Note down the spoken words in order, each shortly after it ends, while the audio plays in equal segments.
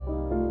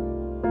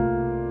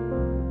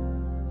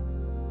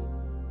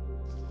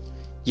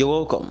You're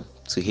welcome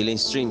to Healing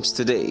Streams.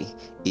 Today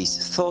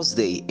is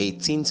Thursday,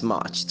 18th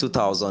March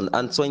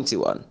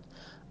 2021.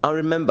 And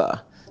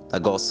remember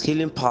that God's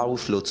healing power will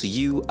flow to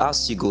you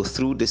as you go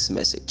through this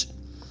message.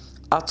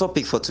 Our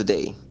topic for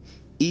today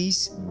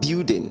is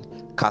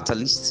Building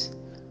Catalyst,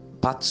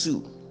 Part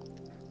 2.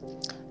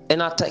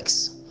 And our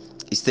text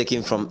is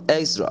taken from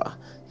Ezra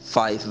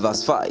 5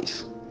 verse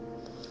 5.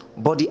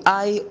 But the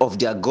eye of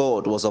their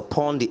God was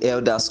upon the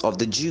elders of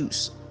the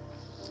Jews,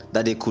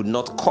 that they could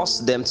not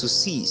cause them to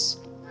cease,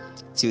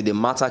 till the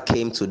matter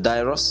came to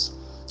Darius,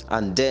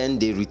 and then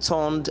they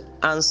returned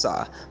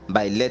answer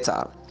by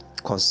letter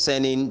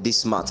concerning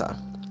this matter.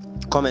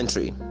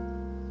 Commentary.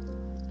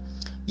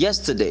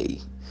 Yesterday,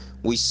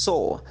 we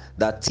saw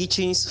that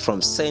teachings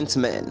from saint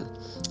men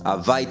are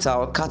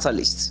vital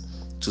catalysts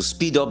to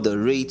speed up the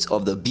rate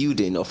of the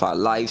building of our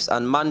lives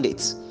and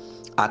mandates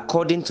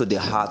according to the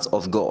heart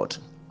of God.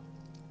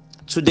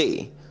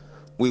 Today,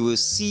 we will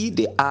see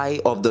the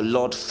eye of the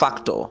Lord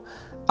factor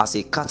as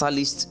a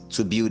catalyst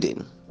to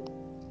building.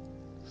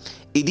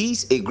 It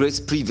is a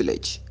great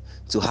privilege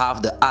to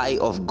have the eye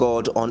of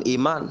God on a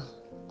man.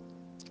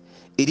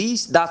 It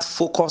is that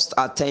focused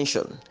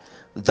attention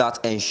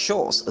that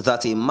ensures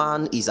that a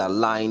man is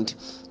aligned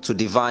to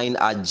divine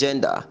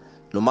agenda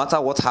no matter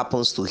what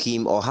happens to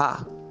him or her.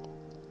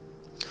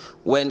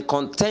 When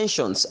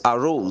contentions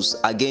arose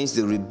against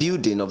the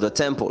rebuilding of the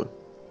temple,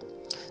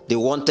 they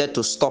wanted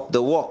to stop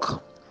the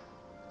work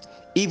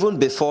even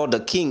before the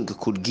king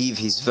could give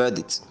his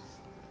verdict.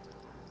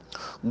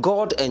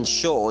 God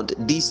ensured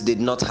this did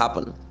not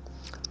happen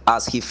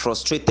as he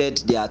frustrated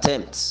their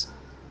attempts.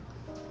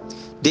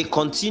 They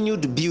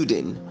continued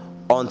building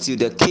until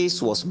the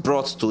case was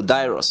brought to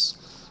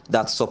Darius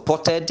that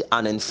supported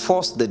and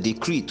enforced the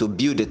decree to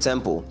build the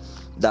temple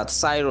that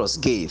Cyrus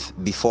gave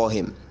before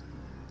him.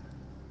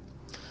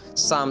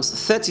 Psalms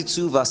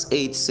 32 verse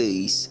 8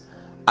 says,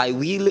 I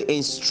will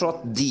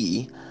instruct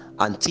thee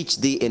and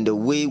teach thee in the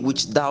way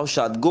which thou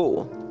shalt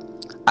go.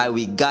 I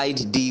will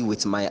guide thee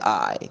with my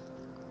eye.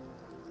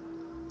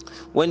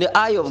 When the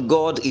eye of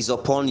God is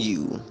upon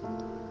you,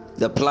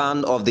 the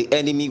plan of the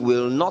enemy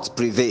will not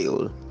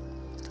prevail,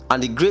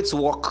 and the great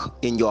work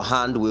in your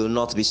hand will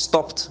not be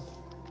stopped.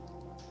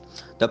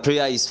 The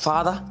prayer is,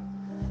 Father,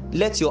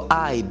 let your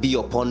eye be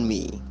upon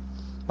me,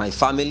 my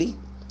family,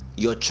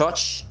 your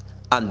church,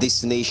 and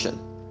this nation.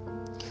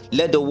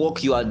 Let the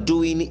work you are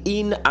doing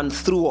in and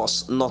through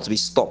us not be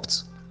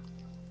stopped.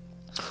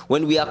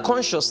 When we are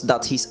conscious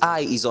that his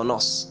eye is on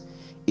us,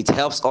 it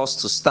helps us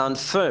to stand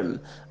firm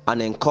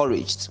and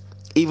encouraged,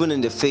 even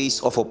in the face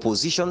of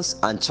oppositions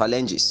and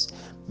challenges,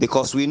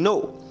 because we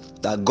know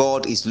that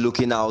God is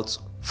looking out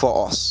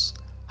for us.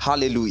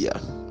 Hallelujah.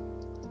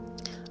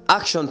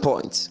 Action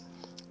point.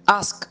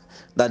 Ask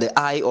that the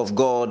eye of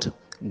God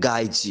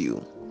guides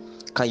you.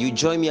 Can you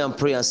join me and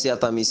pray and say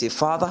after me? Say,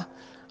 Father,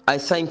 I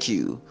thank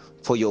you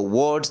for your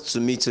word to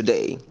me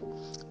today.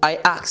 I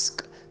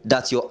ask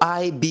that your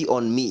eye be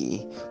on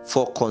me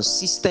for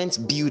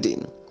consistent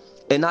building,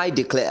 and I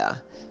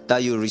declare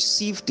that you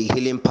receive the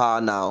healing power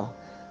now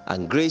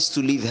and grace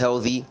to live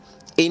healthy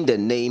in the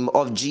name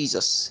of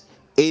Jesus.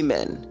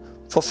 Amen.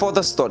 For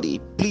further study,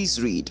 please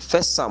read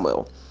 1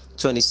 Samuel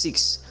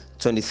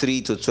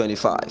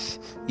 26:23-25.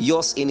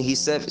 Yours in his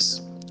service,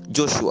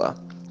 Joshua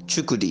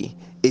Chukudi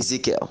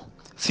Ezekiel.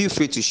 Feel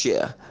free to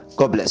share.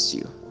 God bless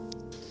you.